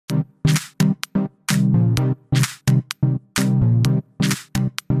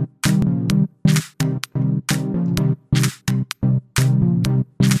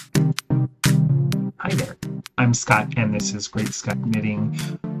I'm Scott, and this is GreatScott Knitting,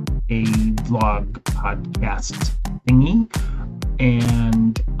 a vlog podcast thingy.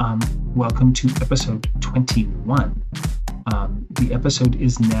 And welcome to episode 21. The episode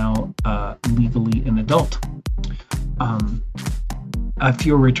is now legally an adult. If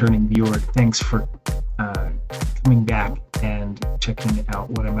you're a returning viewer, thanks for coming back and checking out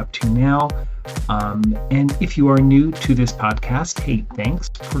what I'm up to now. And if you are new to this podcast, hey, thanks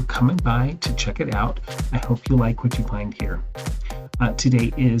for coming by to check it out. I hope you like what you find here.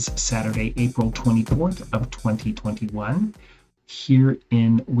 Today is Saturday, April 24th of 2021. Here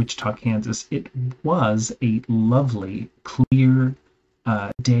in Wichita, Kansas, it was a lovely, clear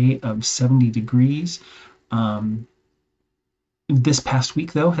day of 70 degrees. This past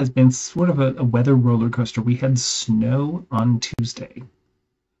week, though, has been sort of a weather roller coaster. We had snow on Tuesday.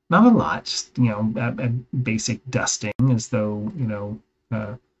 Not a lot, just, a basic dusting, as though,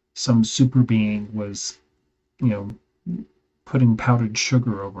 some super being was, putting powdered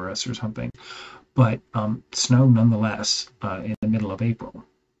sugar over us or something. But snow nonetheless in the middle of April.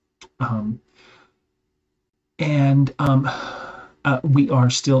 We are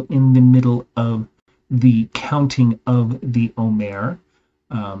still in the middle of the counting of the Omer.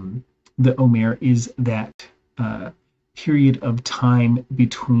 The Omer is that period of time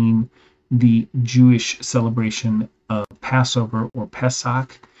between the Jewish celebration of Passover or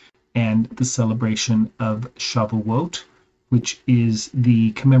Pesach and the celebration of Shavuot, which is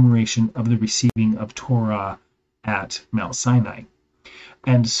the commemoration of the receiving of Torah at Mount Sinai.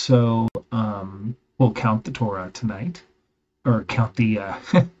 And so we'll count the Torah tonight, or count the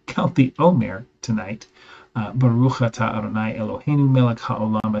Omer tonight. Baruch atah Adonai Eloheinu melech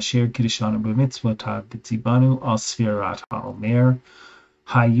haolam asher kiddushanu b'mitzvotav v'tzivanu al sfirat haomer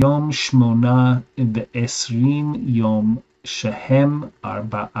hayom shmona v'esrim yom shehem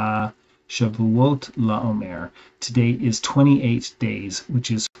arba'a shavuot la'omer. Today is 28 days,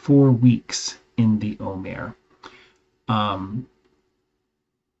 which is 4 weeks in the Omer.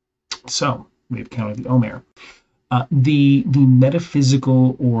 So we've counted the Omer. The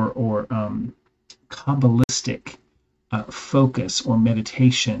metaphysical or Kabbalistic focus or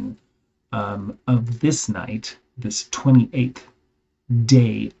meditation of this night, this 28th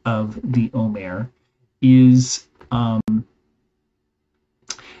day of the Omer, is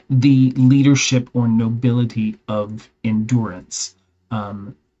the leadership or nobility of endurance.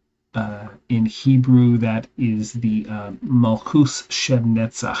 In Hebrew, that is the Malchus Sheb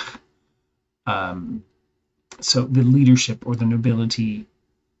Netzach. So the leadership or the nobility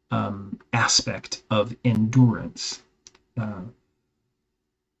aspect of endurance. To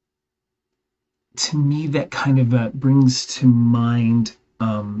me, that kind of brings to mind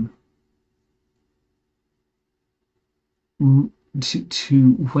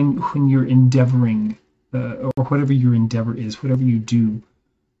to when you're endeavoring, or whatever your endeavor is, whatever you do,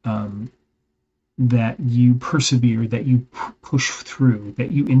 that you persevere, that you push through,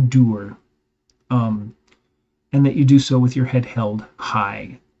 that you endure, and that you do so with your head held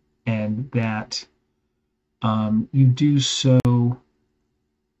high, and that you do so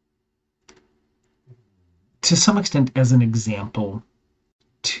to some extent as an example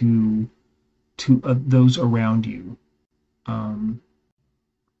to those around you,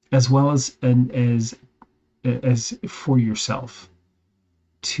 as well as for yourself,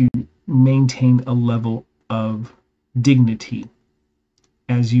 to maintain a level of dignity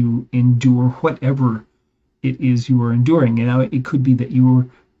as you endure whatever it is you are enduring. And now it could be that you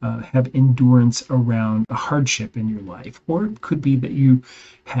have endurance around a hardship in your life, or it could be that you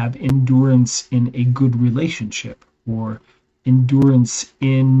have endurance in a good relationship, or endurance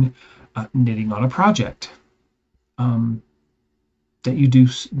in knitting on a project. That you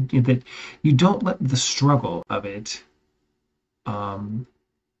don't let the struggle of it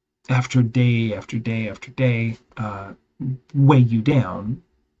after day after day after day weigh you down,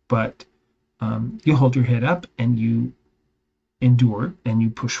 but you hold your head up and you endure and you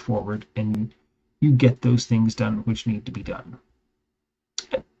push forward and you get those things done which need to be done.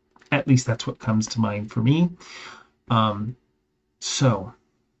 At least that's what comes to mind for me. So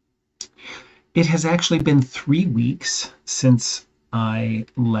it has actually been 3 weeks since I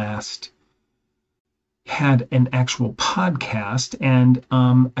last had an actual podcast, and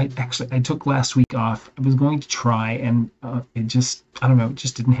I took last week off. I was going to try, and it just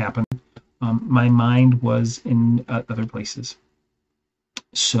didn't happen. My mind was in other places.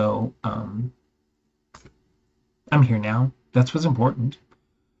 So I'm here now. That's what's important.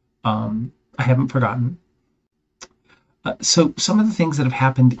 I haven't forgotten. So some of the things that have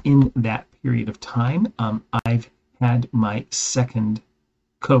happened in that period of time, I've had my second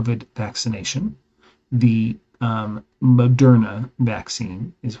COVID vaccination. The Moderna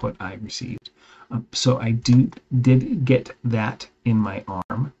vaccine is what I received. So I did get that in my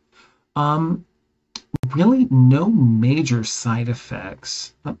arm. Um, Really, no major side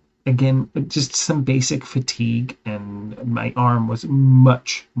effects. Again, just some basic fatigue, and my arm was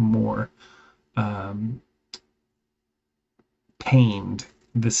much more um, pained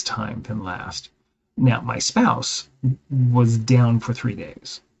this time than last. Now, my spouse was down for 3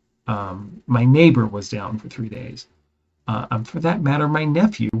 days. My neighbor was down for 3 days. For that matter, my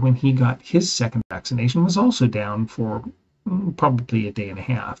nephew, when he got his second vaccination, was also down for probably a day and a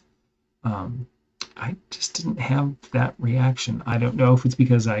half. Um, I just didn't have that reaction. I don't know if it's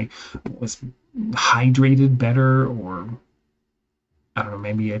because I was hydrated better, or I don't know,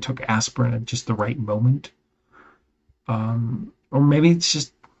 maybe I took aspirin at just the right moment. Or maybe it's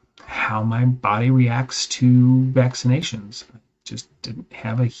just how my body reacts to vaccinations. I just didn't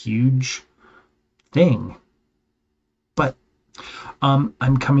have a huge thing. But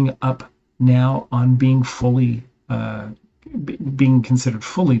I'm coming up now on being being considered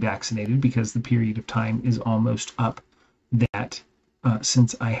fully vaccinated, because the period of time is almost up that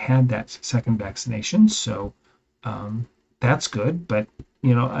since I had that second vaccination. So that's good. But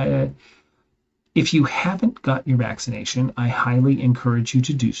if you haven't got your vaccination, I highly encourage you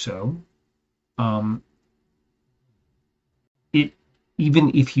to do so. Um, it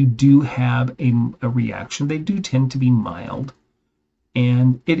Even if you do have a reaction, they do tend to be mild.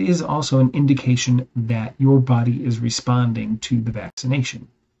 And it is also an indication that your body is responding to the vaccination.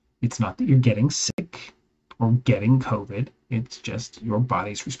 It's not that you're getting sick or getting COVID. It's just your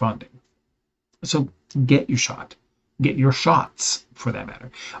body's responding. So get your shot. Get your shots, for that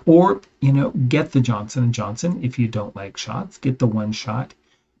matter. Or, get the Johnson & Johnson. If you don't like shots, get the one shot.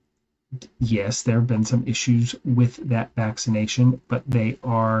 Yes, there have been some issues with that vaccination, but they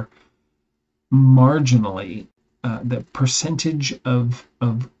are marginally the percentage of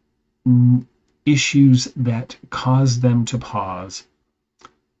issues that caused them to pause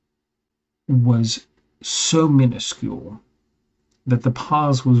was so minuscule that the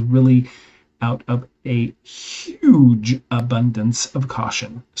pause was really out of a huge abundance of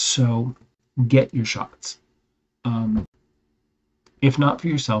caution. So get your shots. If not for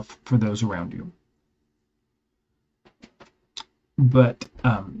yourself, for those around you. But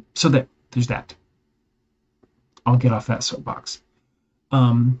so there's that. I'll get off that soapbox.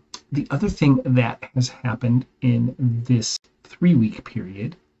 The other thing that has happened in this 3-week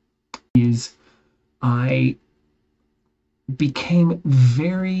period is I became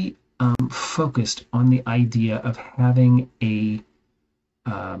very focused on the idea of having a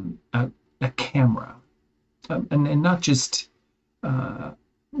camera, and not just a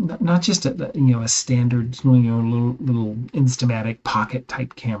standard little Instamatic pocket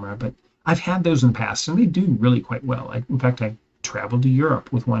type camera, but I've had those in the past, and they do really quite well. In fact, I traveled to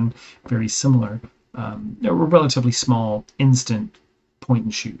Europe with one very similar, a relatively small instant point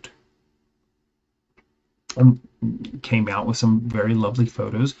and shoot. And came out with some very lovely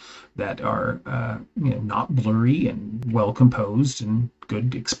photos that are not blurry and well composed and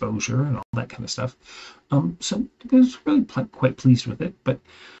good exposure and all that kind of stuff. So I was really quite pleased with it. But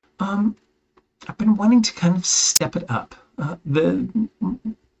I've been wanting to kind of step it up.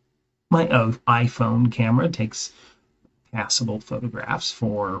 My iPhone camera takes passable photographs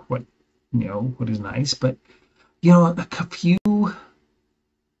for what is nice, but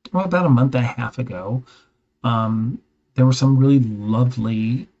about a month and a half ago, there were some really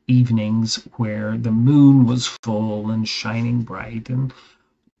lovely evenings where the moon was full and shining bright, and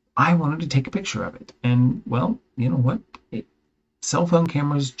I wanted to take a picture of it. And well, you know what? Cell phone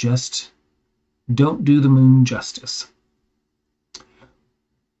cameras just don't do the moon justice.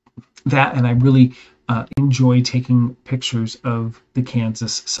 That, and I really enjoy taking pictures of the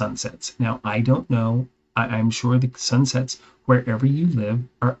Kansas sunsets. Now, I don't know. I'm sure the sunsets wherever you live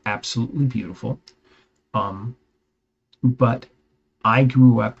are absolutely beautiful. But I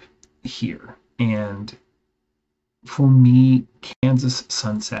grew up here, and for me, Kansas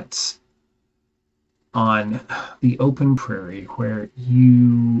sunsets on the open prairie where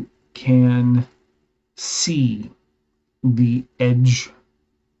you can see the edge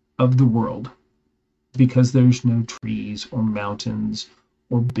of the world because there's no trees or mountains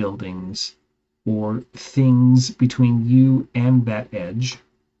or buildings or things between you and that edge,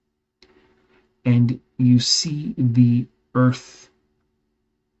 and you see the earth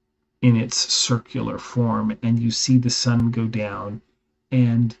in its circular form, and you see the sun go down,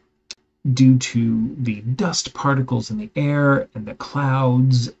 and due to the dust particles in the air and the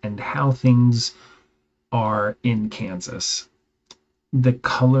clouds and how things are in Kansas, the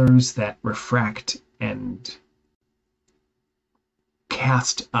colors that refract and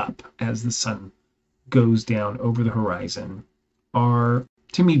cast up as the sun goes down over the horizon are,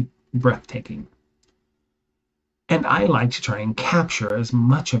 to me, breathtaking. And I like to try and capture as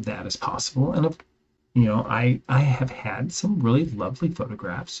much of that as possible. And, I have had some really lovely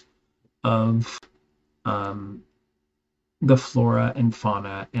photographs of the flora and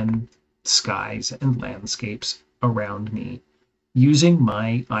fauna and skies and landscapes around me using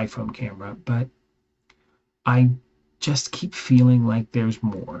my iPhone camera, but I just keep feeling like there's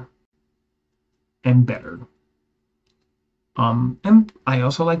more and better. And I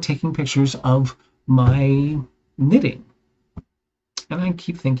also like taking pictures of my knitting. And I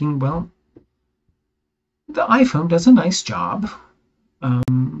keep thinking, well, the iPhone does a nice job,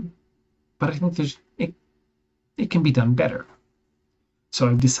 but I think it can be done better. So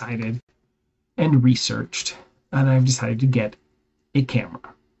I've decided and researched, and I've decided to get a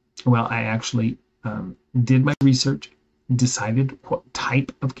camera. Well, I actually did my research, decided what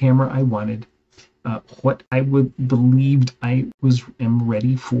type of camera I wanted, what I believed I am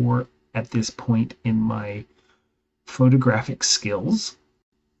ready for at this point in my photographic skills,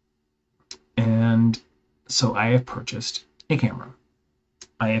 and so I have purchased a camera.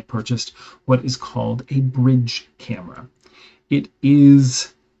 I have purchased what is called a bridge camera. It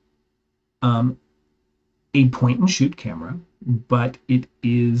is a point and shoot camera, but it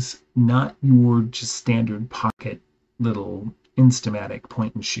is not your just standard pocket little Instamatic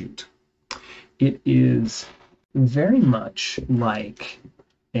point and shoot. It is very much like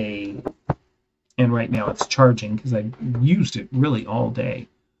and right now it's charging because I used it really all day.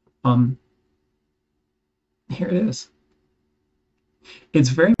 Here it is. It's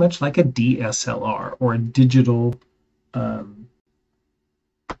very much like a DSLR or a digital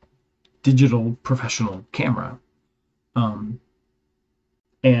professional camera.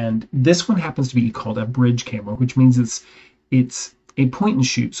 And this one happens to be called a bridge camera, which means it's a point and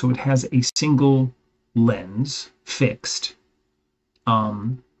shoot, so it has a single lens fixed,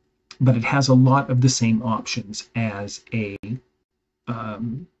 but it has a lot of the same options as a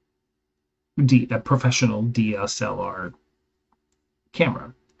professional DSLR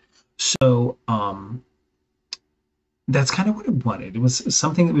camera. So that's kind of what I wanted. It was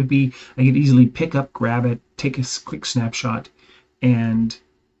something that would be, I could easily pick up, grab it, take a quick snapshot, and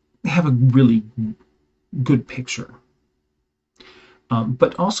have a really good picture.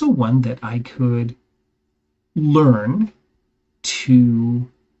 But also one that I could learn to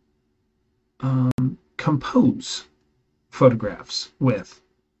compose photographs with,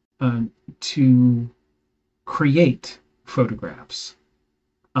 to create photographs,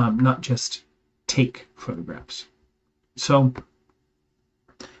 not just take photographs. So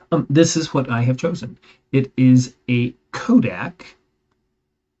this is what I have chosen. It is a Kodak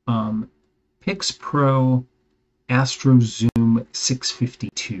Pix Pro Astro Zoom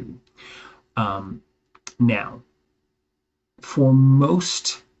 652. Now, for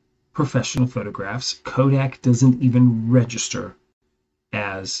most professional photographs, Kodak doesn't even register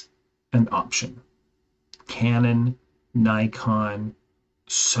as an option. Canon, Nikon,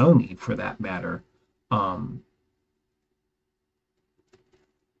 Sony, for that matter,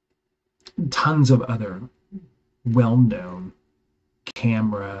 tons of other well-known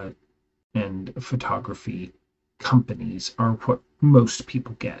camera and photography companies are what most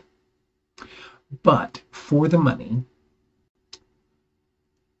people get. But for the money,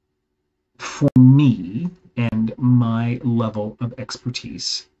 for me and my level of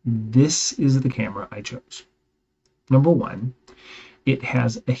expertise, this is the camera I chose. Number one, it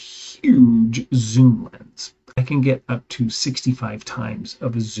has a huge zoom lens. I can get up to 65 times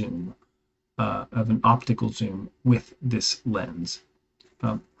of a zoom, of an optical zoom with this lens,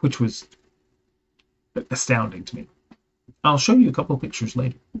 which was astounding to me. I'll show you a couple of pictures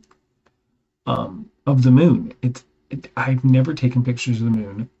later of the moon. I've never taken pictures of the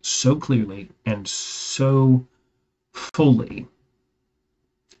moon so clearly and so fully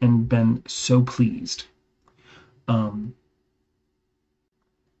and been so pleased.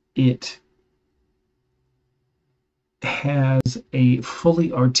 It has a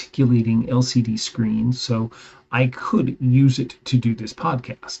fully articulating LCD screen, so I could use it to do this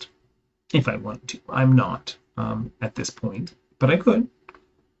podcast if I wanted to. I'm not at this point, but I could.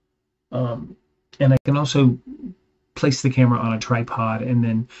 And I can also place the camera on a tripod and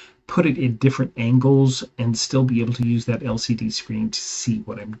then put it in different angles and still be able to use that LCD screen to see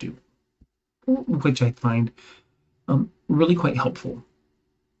what I'm doing, which I find really quite helpful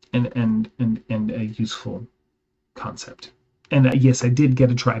and a useful concept. And yes, I did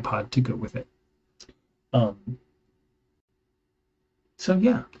get a tripod to go with it. So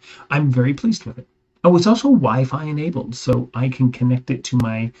yeah, I'm very pleased with it. Oh, it's also Wi-Fi enabled, so I can connect it to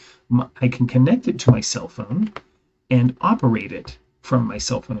I can connect it to my cell phone and operate it from my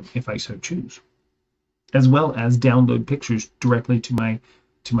cell phone if I so choose, as well as download pictures directly to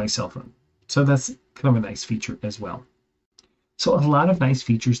my cell phone. So that's kind of a nice feature as well. So a lot of nice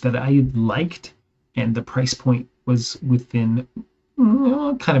features that I liked, and the price point was within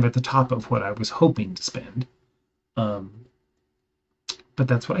kind of at the top of what I was hoping to spend. Um, but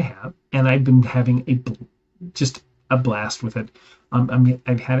that's what I have, and I've been having just a blast with it.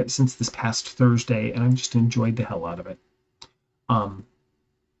 I've had it since this past Thursday, and I've just enjoyed the hell out of it. Um,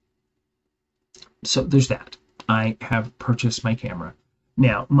 so there's that. I have purchased my camera.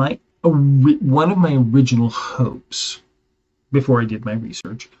 Now, one of my original hopes before I did my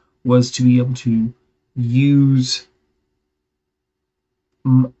research was to be able to use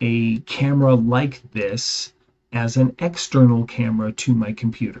a camera like this as an external camera to my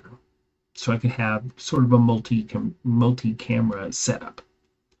computer, so I could have sort of a multi-camera setup.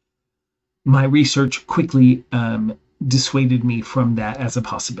 My research quickly dissuaded me from that as a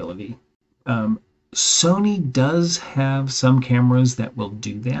possibility. Sony does have some cameras that will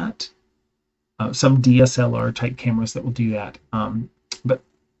do that, some DSLR type cameras that will do that, but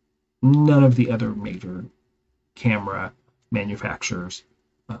none of the other major camera manufacturers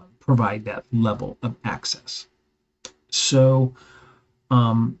provide that level of access. So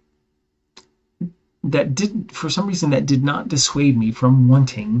for some reason, that did not dissuade me from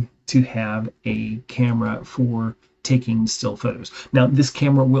wanting to have a camera for taking still photos. Now, this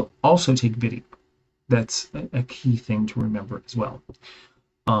camera will also take video. That's a key thing to remember as well.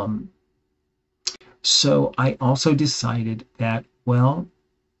 So I also decided that, well,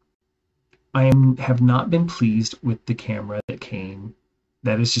 have not been pleased with the camera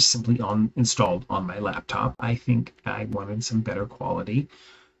that is just simply installed on my laptop. I think I wanted some better quality,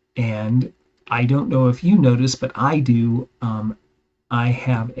 and I don't know if you notice, but I do. I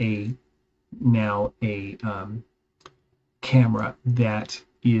have now a camera that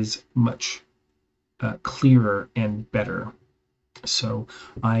is much clearer and better. So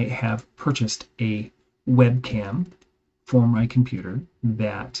I have purchased a webcam for my computer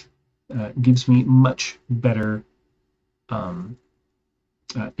that gives me much better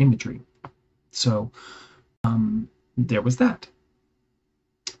imagery. So there was that.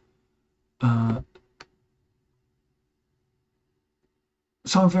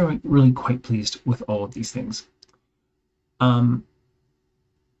 So I'm really quite pleased with all of these things.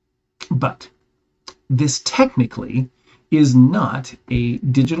 But this technically is not a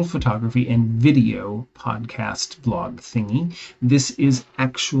digital photography and video podcast vlog thingy. This is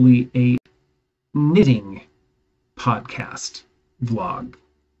actually a knitting podcast vlog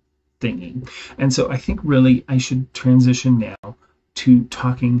thingy. And so I think really I should transition now to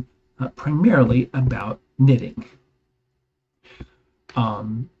talking primarily about knitting.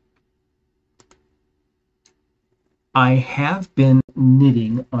 I have been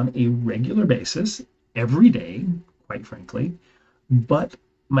knitting on a regular basis every day, quite frankly, but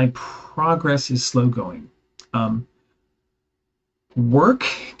my progress is slow going. Work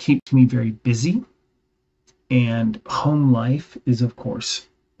keeps me very busy, and home life is, of course,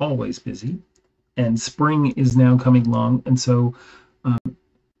 always busy, and spring is now coming along, and so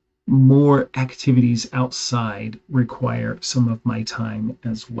more activities outside require some of my time,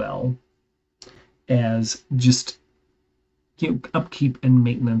 as well as just upkeep and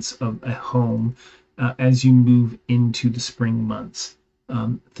maintenance of a home. As you move into the spring months,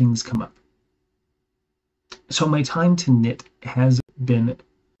 things come up. So my time to knit has been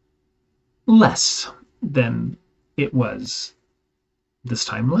less than it was this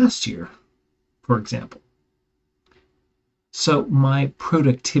time last year, for example. So my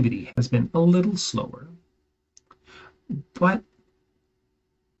productivity has been a little slower. But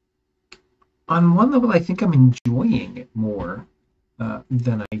on one level, I think I'm enjoying it more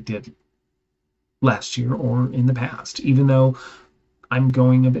than I did last year or in the past, even though I'm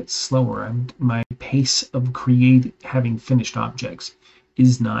going a bit slower. My pace of having finished objects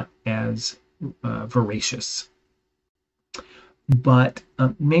is not as voracious. But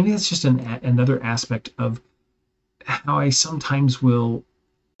maybe that's just another aspect of how I sometimes will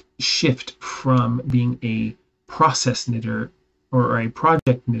shift from being a process knitter or a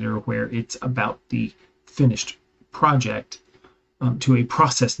project knitter where it's about the finished project to a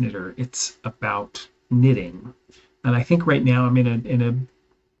process knitter. It's about knitting. And I think right now I'm in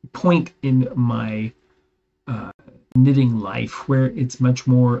a point in my knitting life where it's much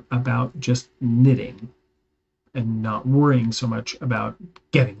more about just knitting and not worrying so much about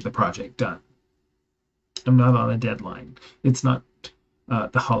getting the project done. I'm not on a deadline. It's not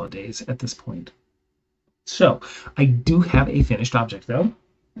the holidays at this point. So I do have a finished object though.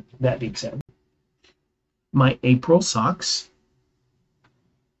 That being said, my April socks,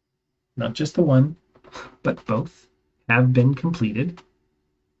 not just the one, but both, have been completed.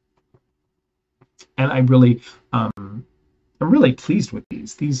 And I'm really pleased with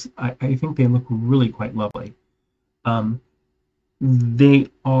these. I think they look really quite lovely. Um, they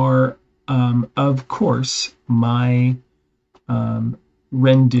are, of course, my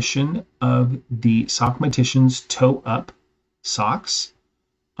rendition of the Sockmatician's Toe Up socks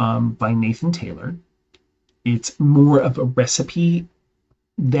by Nathan Taylor. It's more of a recipe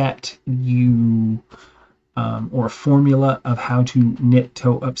that or a formula of how to knit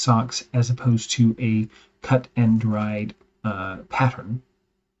toe up socks as opposed to a cut and dried pattern.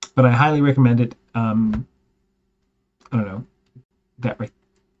 But I highly recommend it. I don't know, that right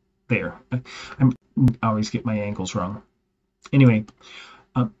there. I always get my angles wrong. Anyway,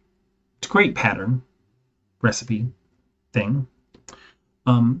 it's a great pattern, recipe thing.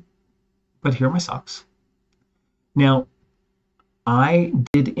 But here are my socks. Now, I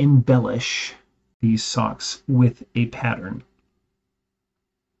did embellish these socks with a pattern,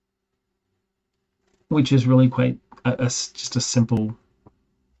 which is really quite just a simple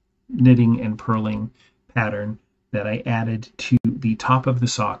knitting and purling pattern that I added to the top of the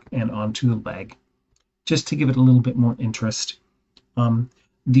sock and onto the leg, just to give it a little bit more interest.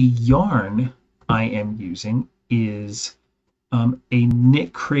 The yarn I am using is a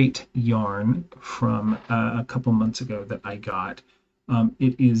Knit Crate yarn from a couple months ago that I got.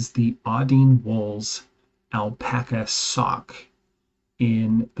 It is the Audine Wools alpaca sock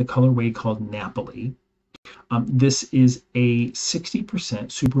in the colorway called Napoli. This is a 60%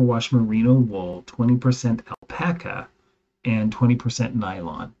 superwash merino wool, 20% alpaca, and 20%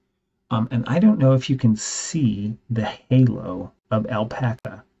 nylon. And I don't know if you can see the halo of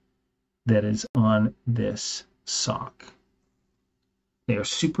alpaca that is on this sock. They are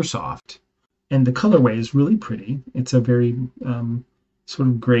super soft, and the colorway is really pretty. It's a very sort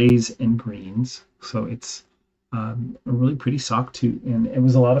of grays and greens, so it's a really pretty sock too, and it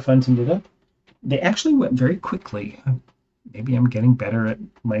was a lot of fun to knit up. They actually went very quickly. Maybe I'm getting better at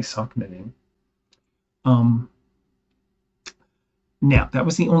my sock knitting. Now, that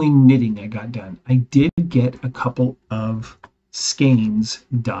was the only knitting I got done. I did get a couple of skeins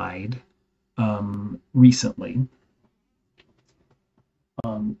dyed recently.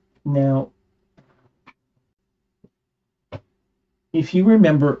 Now, if you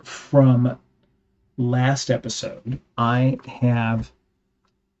remember from last episode, I have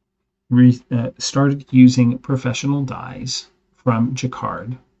started using professional dyes from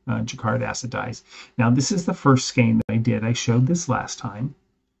Jacquard, Jacquard acid dyes. Now, this is the first skein that I did. I showed this last time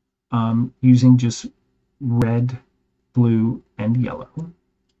using just red, blue, and yellow.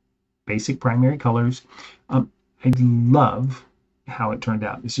 Basic primary colors. I love how it turned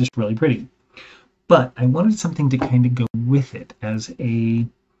out. It's just really pretty. But I wanted something to kind of go with it as a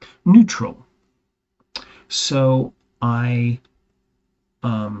neutral. So I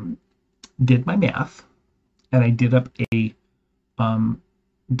did my math, and I did up a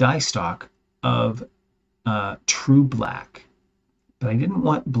dye stock of true black. But I didn't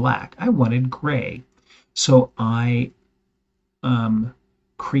want black. I wanted gray. So I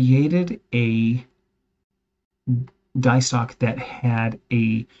created a dye stock that had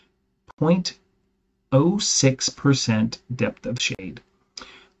a 0.06% depth of shade,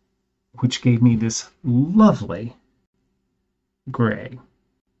 which gave me this lovely gray.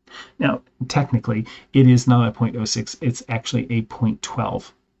 Now, technically, it is not a 0.06, it's actually a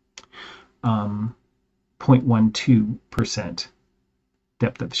 0.12, 0.12%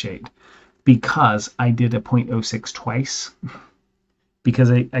 depth of shade, because I did a 0.06 twice,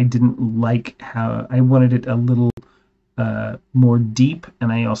 because I didn't like how I wanted it a little more deep,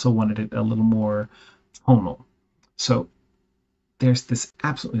 and I also wanted it a little more tonal. So there's this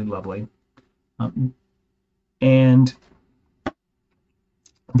absolutely lovely. And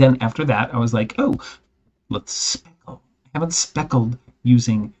then after that, I was like, oh, let's speckle. I haven't speckled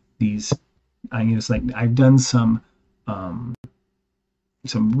using these. I've done some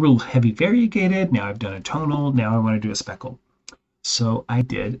real heavy variegated. Now I've done a tonal. Now I want to do a speckle. So I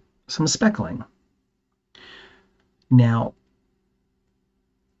did some speckling. Now,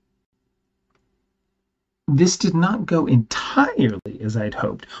 this did not go entirely as I'd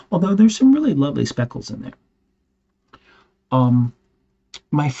hoped, although there's some really lovely speckles in there.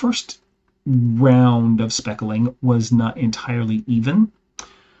 My first round of speckling was not entirely even.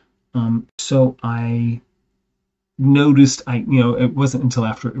 So I noticed, it wasn't until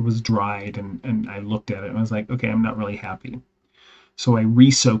after it was dried and I looked at it and I was like, okay, I'm not really happy. So I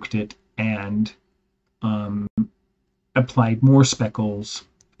re-soaked it and um, applied more speckles.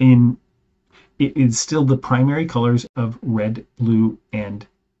 In it is still the primary colors of red, blue, and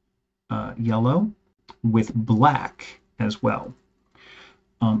yellow, with black as well.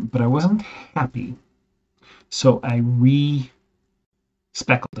 But I wasn't happy, so I re-speckled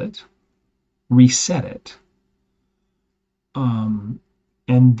it, reset it, and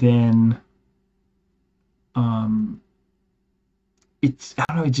then I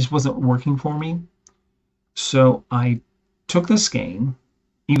don't know, it just wasn't working for me. So I took the skein,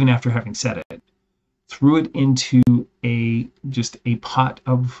 even after having set it, threw it into just a pot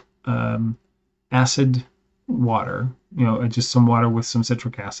of acid water, just some water with some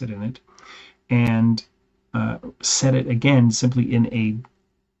citric acid in it, and set it again simply in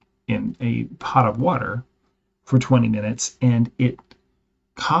a pot of water for 20 minutes, and it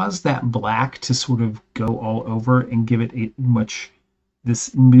caused that black to sort of go all over and give it a much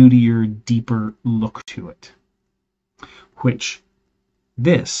this moodier, deeper look to it, which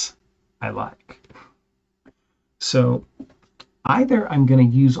this I like. So either I'm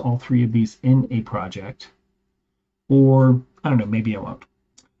going to use all three of these in a project, or I don't know, maybe I won't.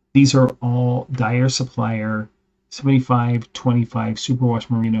 These are all Dyer Supplier 75/25 superwash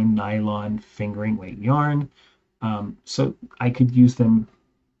merino nylon fingering weight yarn. So I could use them,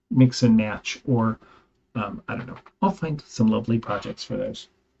 mix and match, or I don't know. I'll find some lovely projects for those.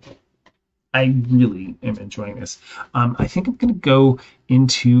 I really am enjoying this. I think I'm going to go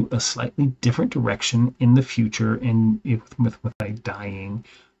into a slightly different direction in the future and with my dyeing.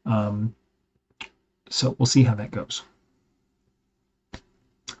 So we'll see how that goes.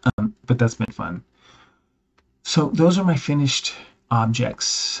 But that's been fun. So those are my finished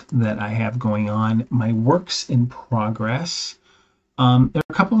objects that I have going on. My works in progress. There are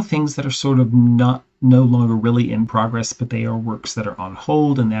a couple of things that are sort of no longer really in progress, but they are works that are on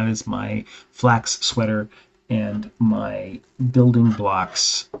hold, and that is my flax sweater and my building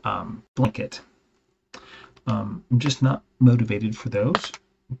blocks blanket. I'm just not motivated for those.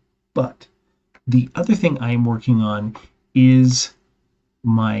 But the other thing I am working on is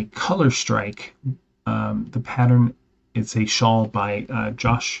my color strike. The pattern, it's a shawl by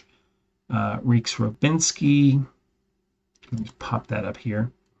Josh Ryks-Robinsky. Just pop that up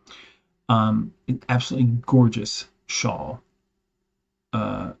here. Absolutely gorgeous shawl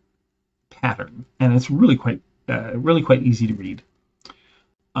pattern, and it's really quite easy to read.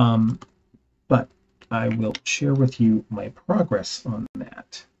 But I will share with you my progress on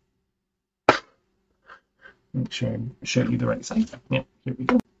that. Make sure I show you the right side. Yeah, here we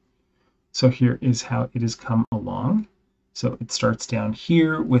go. So here is how it has come along. So it starts down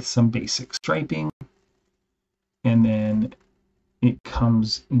here with some basic striping, and then it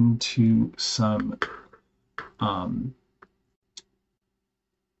comes into some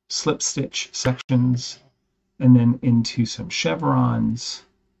slip stitch sections, and then into some chevrons,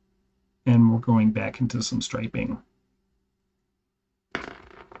 and we're going back into some striping.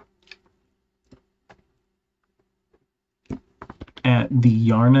 And the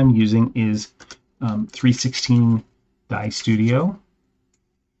yarn I'm using is 316 Dye Studio.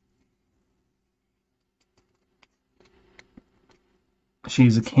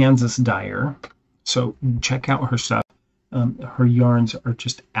 She's a Kansas dyer, so check out her stuff. Her yarns are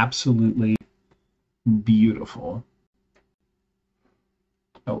just absolutely beautiful.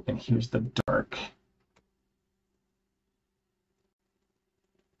 Oh, and here's the dark.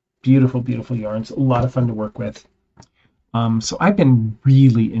 Beautiful, beautiful yarns. A lot of fun to work with. So I've been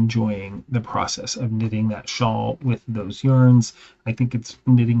really enjoying the process of knitting that shawl with those yarns. I think it's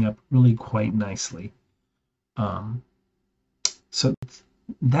knitting up really quite nicely. So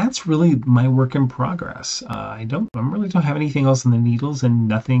that's really my work in progress. I really don't have anything else on the needles, and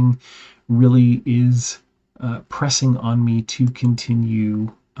nothing really is pressing on me to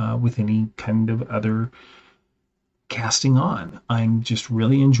continue with any kind of other casting on. I'm just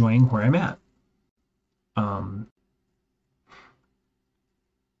really enjoying where I'm at.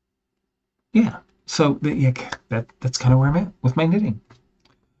 Yeah, so that's kind of where I'm at with my knitting.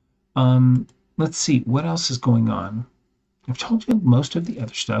 Let's see, what else is going on? I've told you most of the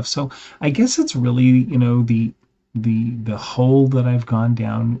other stuff, so I guess it's really, the hole that I've gone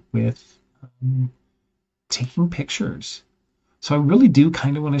down with taking pictures. So I really do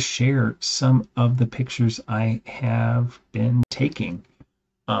kind of want to share some of the pictures I have been taking.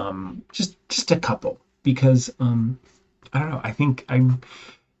 Just a couple, because I don't know, I think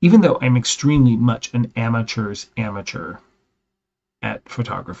even though I'm extremely much an amateur's amateur at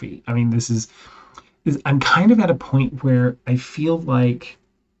photography, I mean, I'm kind of at a point where I feel like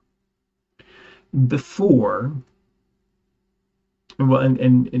before, well,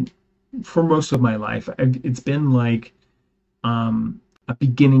 and for most of my life, it's been like a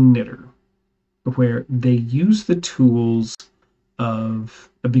beginning knitter where they use the tools of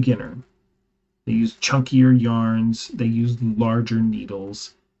a beginner. They use chunkier yarns, they use larger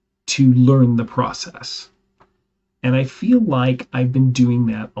needles to learn the process. And I feel like I've been doing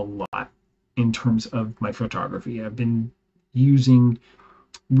that a lot in terms of my photography. I've been using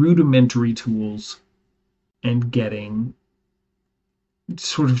rudimentary tools and getting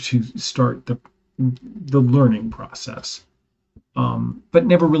sort of to start the learning process, but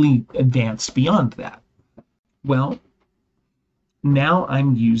never really advanced beyond that. Well, now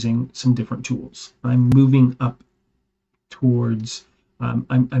I'm using some different tools. I'm moving up towards,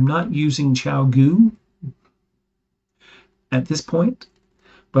 I'm not using Chow Gu at this point,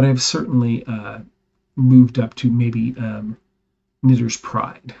 but I've certainly moved up to maybe Knitter's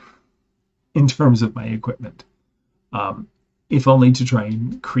Pride in terms of my equipment, if only to try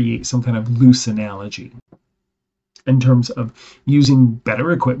and create some kind of loose analogy in terms of using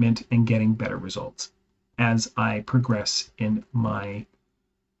better equipment and getting better results as I progress in my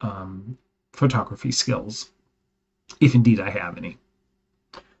photography skills, if indeed I have any.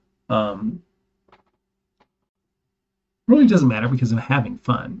 Really doesn't matter because I'm having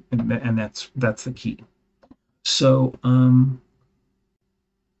fun, and that's the key. So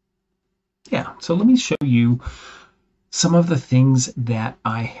yeah, so let me show you some of the things that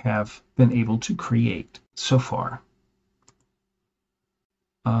I have been able to create so far.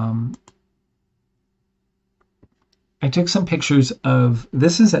 I took some pictures of,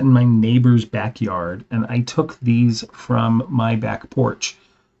 this is in my neighbor's backyard, and I took these from my back porch,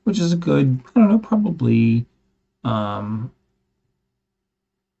 which is a good, I don't know, probably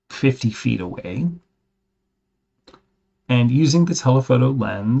 50 feet away. And using the telephoto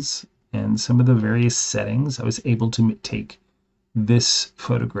lens and some of the various settings, I was able to take this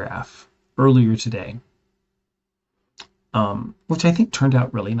photograph earlier today, which I think turned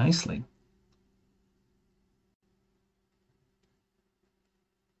out really nicely.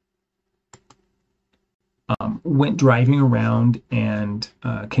 Went driving around and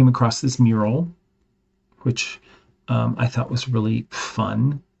came across this mural, which I thought was really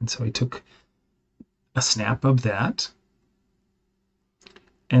fun. And so I took a snap of that.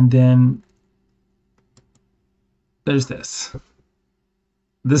 And then there's this.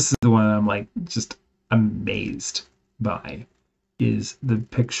 This is the one I'm like just amazed by, is the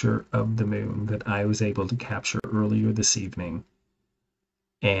picture of the moon that I was able to capture earlier this evening.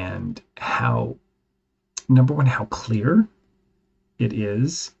 And how, number one, how clear it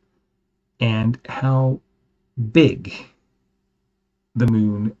is, and how big the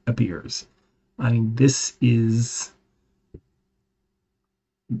moon appears. I mean, this is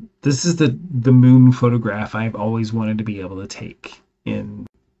the moon photograph I've always wanted to be able to take in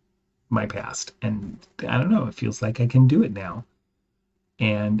my past. And I don't know, it feels like I can do it now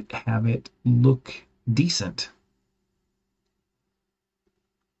and have it look decent.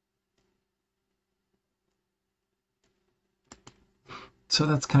 So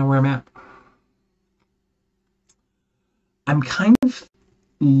that's kind of where I'm at. I'm kind of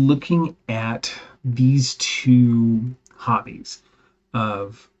looking at these two hobbies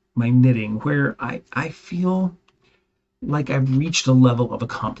of my knitting where I feel like I've reached a level of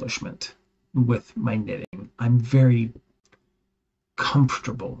accomplishment with my knitting. I'm very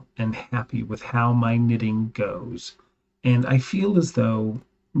comfortable and happy with how my knitting goes. And I feel as though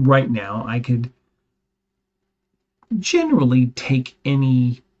right now I could generally take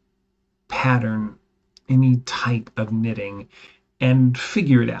any pattern, any type of knitting, and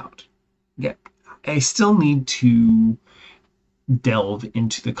figure it out. Yeah, I still need to delve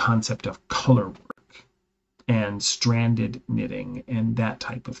into the concept of color work and stranded knitting and that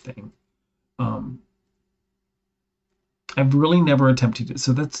type of thing. I've really never attempted it,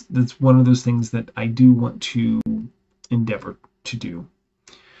 so that's one of those things that I do want to endeavor to do.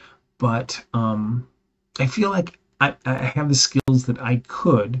 But I feel like I have the skills that I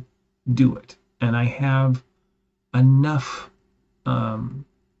could do it, and I have enough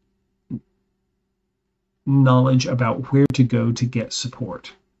knowledge about where to go to get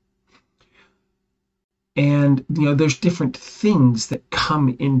support. And there's different things that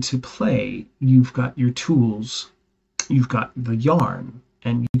come into play. You've got your tools, you've got the yarn,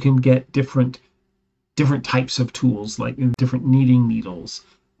 and you can get different types of tools, like different knitting needles,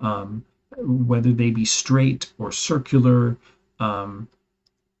 whether they be straight or circular,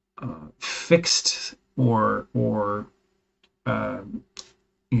 fixed or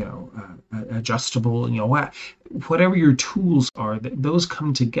adjustable. Whatever your tools are, those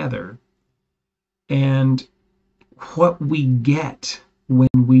come together. And what we get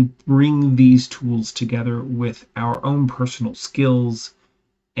when we bring these tools together with our own personal skills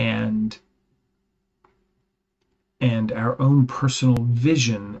and our own personal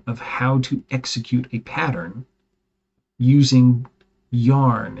vision of how to execute a pattern using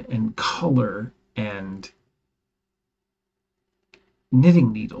yarn and color and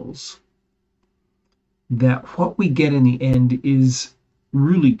knitting needles, that what we get in the end is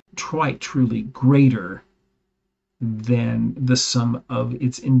really truly greater than the sum of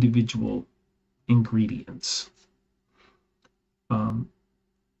its individual ingredients,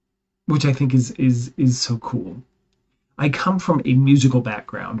 which I think is so cool. I come from a musical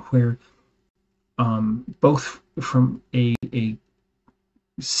background where, both from a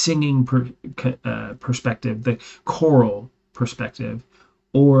singing perspective, the choral perspective,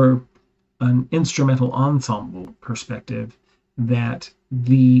 or an instrumental ensemble perspective, that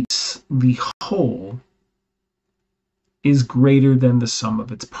the whole is greater than the sum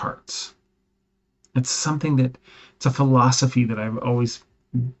of its parts. It's something it's a philosophy that I've always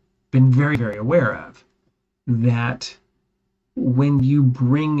been very, very aware of, that when you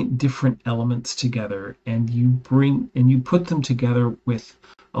bring different elements together and you put them together with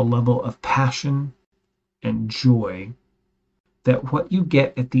a level of passion and joy, that what you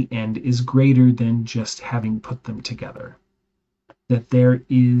get at the end is greater than just having put them together. That there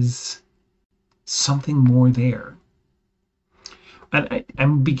is something more there. And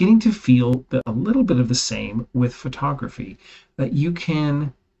I'm beginning to feel that a little bit of the same with photography, that you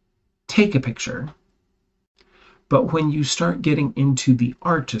can take a picture, but when you start getting into the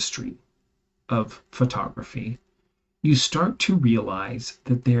artistry of photography, you start to realize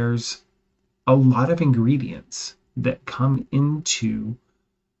that there's a lot of ingredients that come into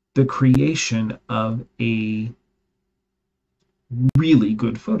the creation of a really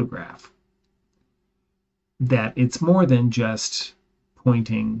good photograph. That it's more than just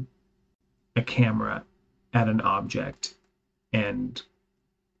pointing a camera at an object and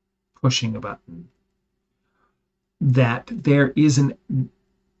pushing a button. That there is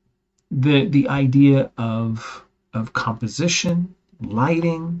the idea of composition,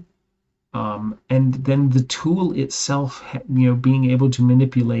 lighting, and then the tool itself, being able to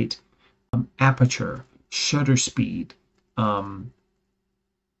manipulate aperture, shutter speed,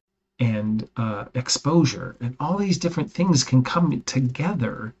 and exposure, and all these different things can come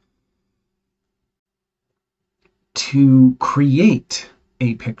together to create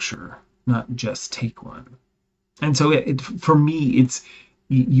a picture, not just take one. And so for me, it's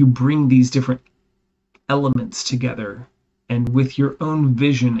you bring these different elements together, and with your own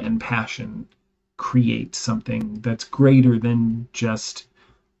vision and passion, create something that's greater than just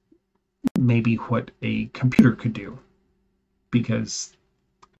maybe what a computer could do, because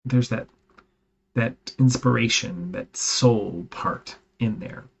there's that inspiration, that soul part in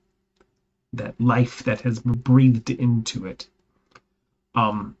there, that life that has breathed into it.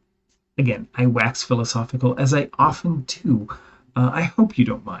 Again, I wax philosophical, as I often do. I hope you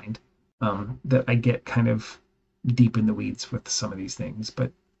don't mind that I get kind of deep in the weeds with some of these things,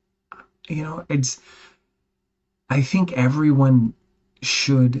 but I think everyone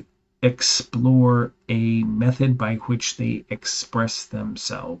should explore a method by which they express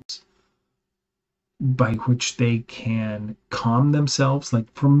themselves, by which they can calm themselves.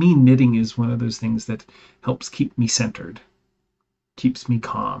 Like for me, knitting is one of those things that helps keep me centered, keeps me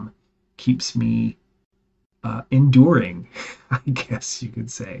calm, keeps me enduring, I guess you could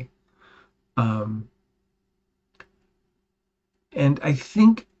say. And I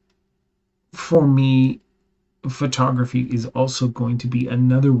think for me, photography is also going to be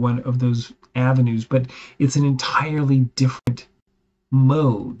another one of those avenues, but it's an entirely different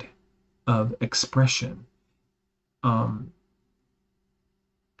mode of expression. And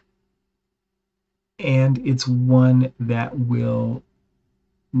it's one that will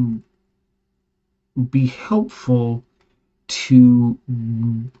be helpful to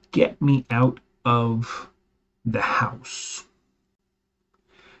get me out of the house.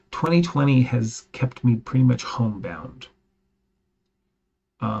 2020 has kept me pretty much homebound.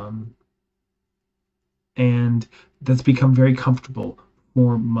 And that's become very comfortable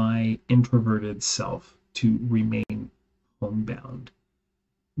for my introverted self to remain homebound.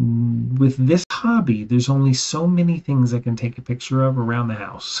 With this hobby, there's only so many things I can take a picture of around the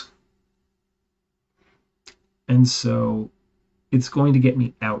house. And so it's going to get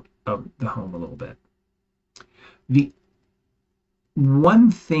me out of the home a little bit. The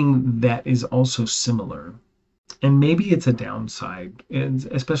one thing that is also similar, and maybe it's a downside, and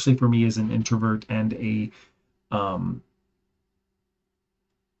especially for me as an introvert and a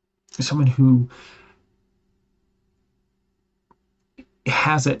someone who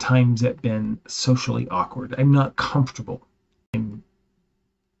has at times been socially awkward. I'm not comfortable in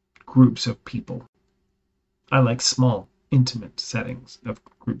groups of people. I like small, intimate settings of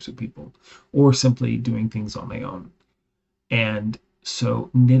groups of people, or simply doing things on my own. And so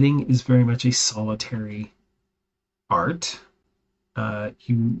knitting is very much a solitary art.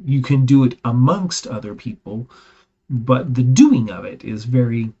 You can do it amongst other people, but the doing of it is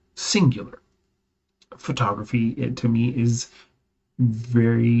very singular. Photography, to me, is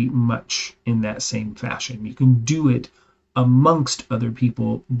very much in that same fashion. You can do it amongst other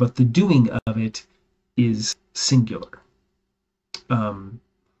people, but the doing of it is singular.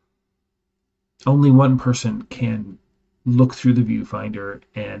 Only one person can look through the viewfinder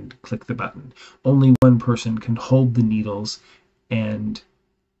and click the button. Only one person can hold the needles and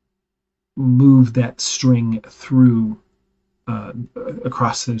move that string through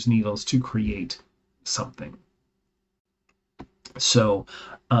across those needles to create something. So,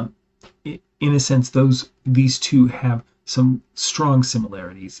 in a sense, these two have some strong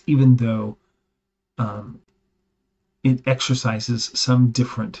similarities, even though it exercises some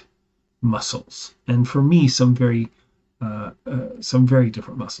different muscles, and for me, some very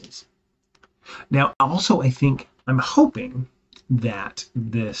different muscles. Now, also, I'm hoping that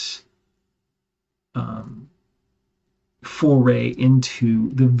this foray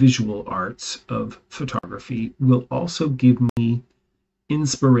into the visual arts of photography will also give me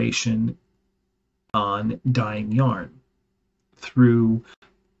inspiration on dyeing yarn through,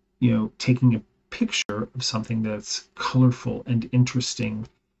 taking a picture of something that's colorful and interesting,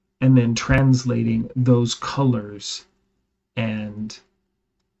 and then translating those colors and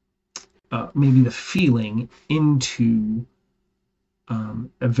maybe the feeling into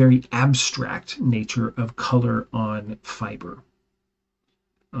a very abstract nature of color on fiber.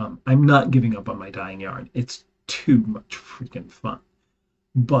 I'm not giving up on my dyeing yarn. It's too much freaking fun.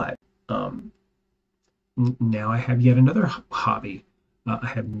 But now I have yet another hobby. I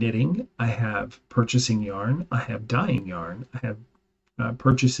have knitting, I have purchasing yarn, I have dyeing yarn, I have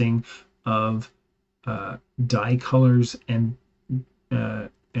purchasing of dye colors and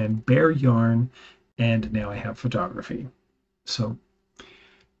bare yarn, and now I have photography. So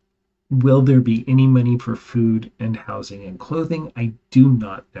will there be any money for food and housing and clothing? I do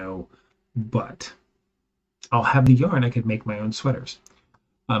not know, but I'll have the yarn. I could make my own sweaters.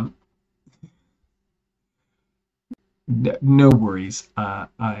 No worries.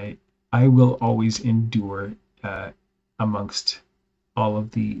 I will always endure amongst all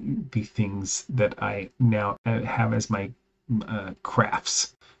of the things that I now have as my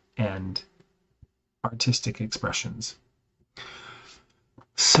crafts and artistic expressions.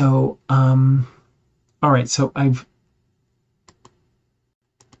 So, all right. So I've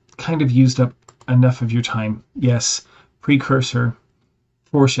kind of used up enough of your time. Yes, precursor,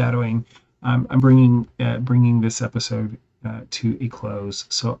 foreshadowing. I'm bringing this episode to a close.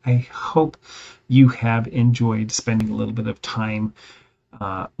 So I hope you have enjoyed spending a little bit of time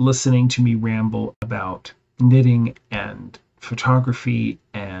listening to me ramble about knitting and photography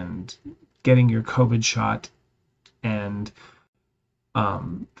and getting your COVID shot and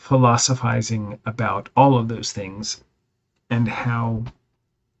philosophizing about all of those things and how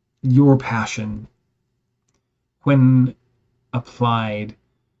your passion, when applied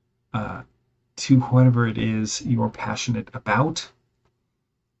to whatever it is you're passionate about,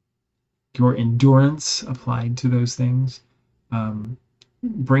 your endurance applied to those things,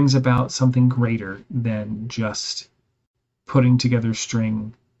 brings about something greater than just putting together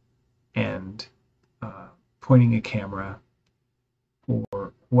string and pointing a camera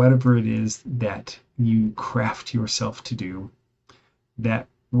or whatever it is that you craft yourself to do, that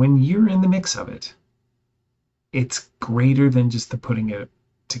when you're in the mix of it, it's greater than just the putting it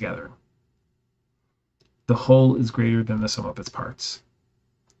together. The whole is greater than the sum of its parts.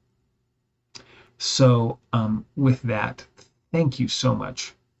 So with that, thank you so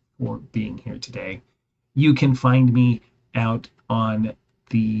much for being here today. You can find me out on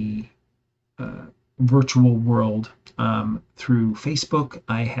the virtual world through Facebook.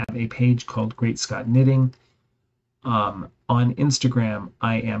 I have a page called GreatScott Knitting. On Instagram,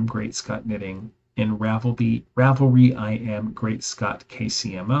 I am GreatScott Knitting. In Ravelry, I am GreatScott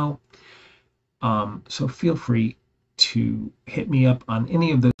KCMO. So feel free to hit me up on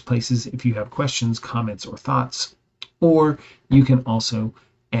any of those places if you have questions, comments, or thoughts, or you can also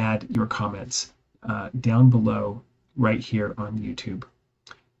add your comments down below right here on YouTube.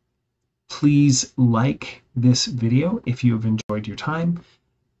 Please like this video if you have enjoyed your time.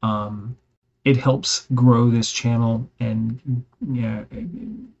 It helps grow this channel, and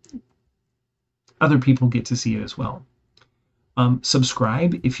other people get to see it as well.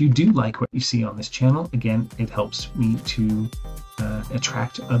 Subscribe if you do like what you see on this channel. Again, it helps me to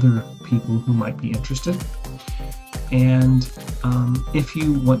attract other people who might be interested. And if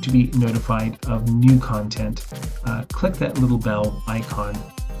you want to be notified of new content, click that little bell icon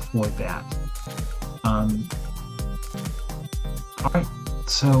for that. All right,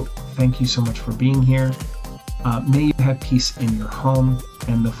 so thank you so much for being here. May you have peace in your home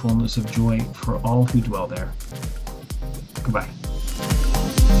and the fullness of joy for all who dwell there. Goodbye.